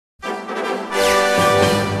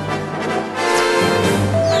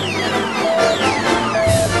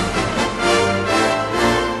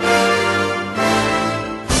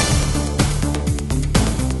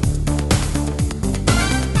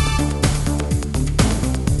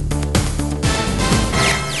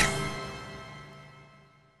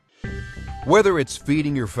Whether it's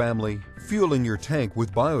feeding your family, fueling your tank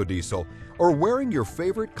with biodiesel, or wearing your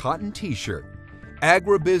favorite cotton t-shirt,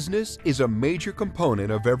 agribusiness is a major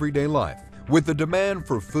component of everyday life. With the demand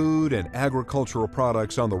for food and agricultural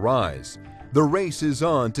products on the rise, the race is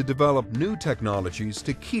on to develop new technologies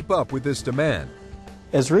to keep up with this demand.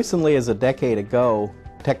 As recently as a decade ago,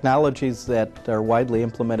 technologies that are widely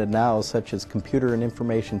implemented now, such as computer and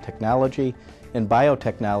information technology and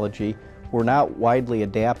biotechnology, were not widely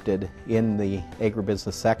adapted in the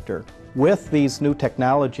agribusiness sector. With these new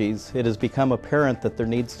technologies, it has become apparent that there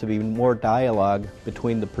needs to be more dialogue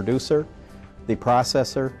between the producer, the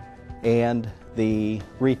processor, and the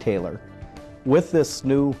retailer. With this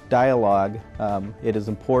new dialogue, it is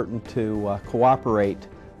important to cooperate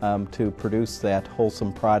to produce that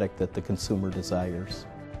wholesome product that the consumer desires.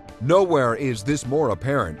 Nowhere is this more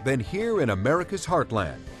apparent than here in America's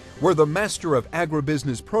heartland, where the Master of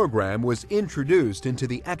Agribusiness program was introduced into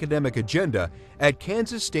the academic agenda at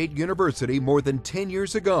Kansas State University more than 10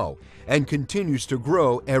 years ago and continues to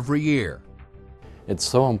grow every year. It's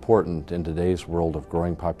so important in today's world of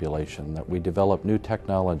growing population that we develop new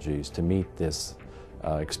technologies to meet this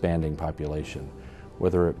expanding population,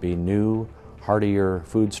 whether it be new, hardier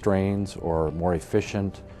food strains or more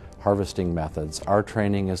efficient harvesting methods. Our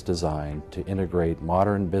training is designed to integrate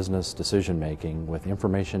modern business decision-making with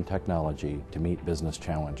information technology to meet business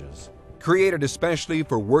challenges. Created especially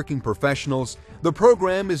for working professionals, the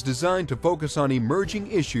program is designed to focus on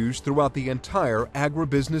emerging issues throughout the entire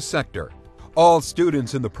agribusiness sector. All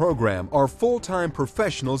students in the program are full-time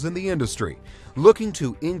professionals in the industry, looking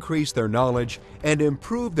to increase their knowledge and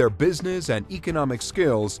improve their business and economic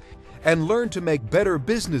skills and learn to make better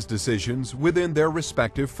business decisions within their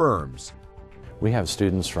respective firms. We have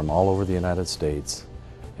students from all over the United States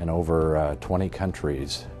and over 20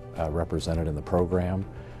 countries represented in the program.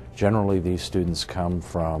 Generally, these students come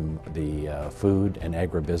from the food and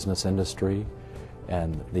agribusiness industry,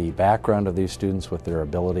 and the background of these students with their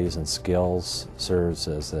abilities and skills serves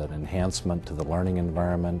as an enhancement to the learning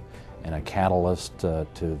environment and a catalyst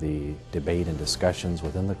to the debate and discussions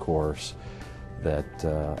within the course that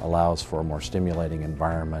allows for a more stimulating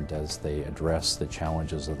environment as they address the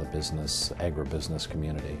challenges of the agribusiness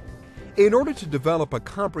community. In order to develop a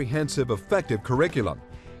comprehensive, effective curriculum,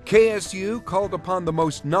 KSU called upon the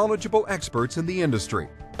most knowledgeable experts in the industry.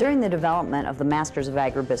 During the development of the Masters of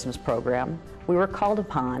Agribusiness program, we were called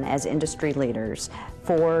upon as industry leaders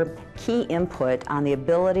for key input on the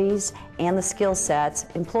abilities and the skill sets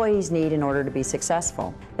employees need in order to be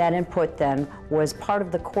successful. That input then was part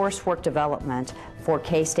of the coursework development for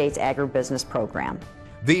K-State's Agribusiness program.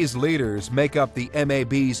 These leaders make up the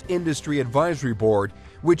MAB's Industry Advisory Board,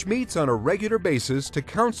 which meets on a regular basis to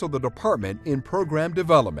counsel the department in program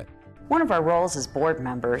development. One of our roles as board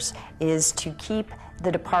members is to keep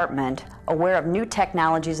the department aware of new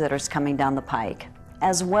technologies that are coming down the pike,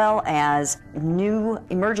 as well as new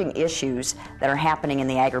emerging issues that are happening in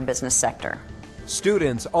the agribusiness sector.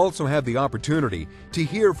 Students also have the opportunity to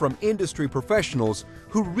hear from industry professionals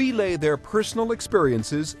who relay their personal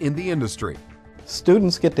experiences in the industry.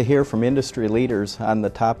 Students get to hear from industry leaders on the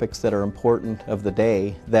topics that are important of the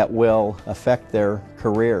day that will affect their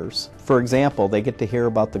careers. For example, they get to hear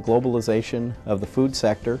about the globalization of the food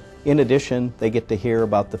sector. In addition, they get to hear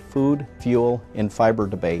about the food, fuel, and fiber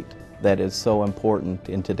debate that is so important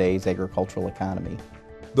in today's agricultural economy.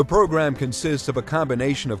 The program consists of a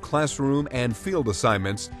combination of classroom and field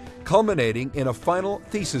assignments, culminating in a final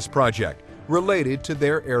thesis project related to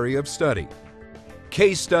their area of study.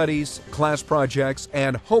 Case studies, class projects,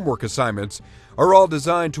 and homework assignments are all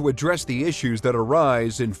designed to address the issues that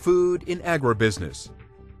arise in food in agribusiness.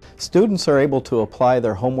 Students are able to apply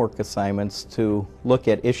their homework assignments to look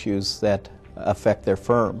at issues that affect their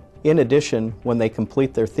firm. In addition, when they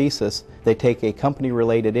complete their thesis, they take a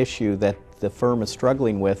company-related issue that the firm is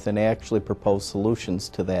struggling with and actually propose solutions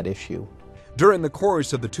to that issue. During the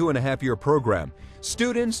course of the 2.5-year program,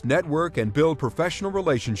 students network and build professional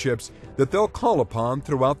relationships that they'll call upon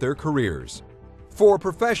throughout their careers. For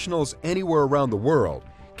professionals anywhere around the world,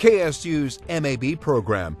 KSU's MAB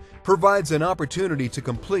program provides an opportunity to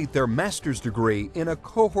complete their master's degree in a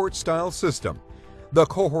cohort-style system. The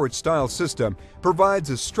cohort-style system provides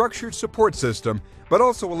a structured support system, but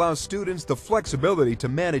also allows students the flexibility to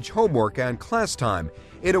manage homework and class time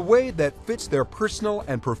in a way that fits their personal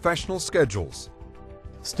and professional schedules.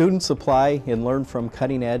 Students apply and learn from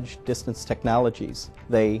cutting-edge distance technologies.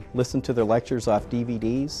 They listen to their lectures off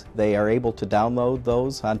DVDs. They are able to download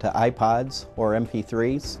those onto iPods or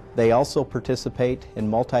MP3s. They also participate in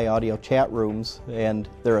multi-audio chat rooms, and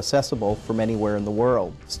they're accessible from anywhere in the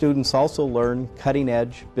world. Students also learn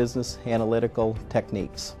cutting-edge business analytical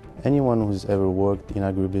techniques. Anyone who's ever worked in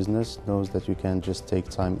agribusiness knows that you can't just take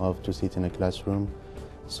time off to sit in a classroom.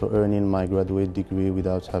 So earning my graduate degree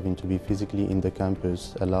without having to be physically in the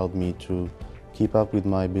campus allowed me to keep up with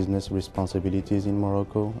my business responsibilities in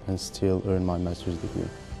Morocco and still earn my master's degree.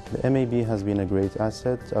 The MAB has been a great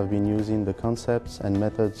asset. I've been using the concepts and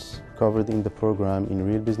methods covered in the program in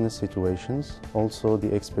real business situations. Also,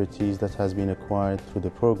 the expertise that has been acquired through the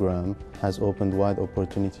program has opened wide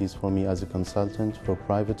opportunities for me as a consultant for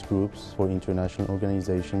private groups, for international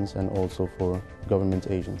organizations, and also for government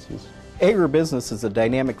agencies. Agribusiness is a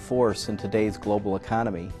dynamic force in today's global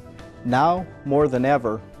economy. Now, more than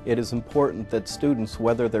ever, it is important that students,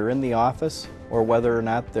 whether they're in the office or whether or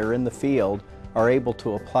not they're in the field, are able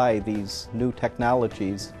to apply these new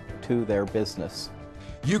technologies to their business.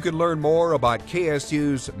 You can learn more about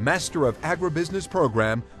KSU's Master of Agribusiness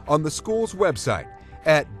program on the school's website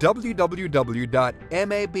at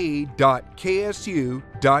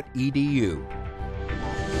www.mab.ksu.edu.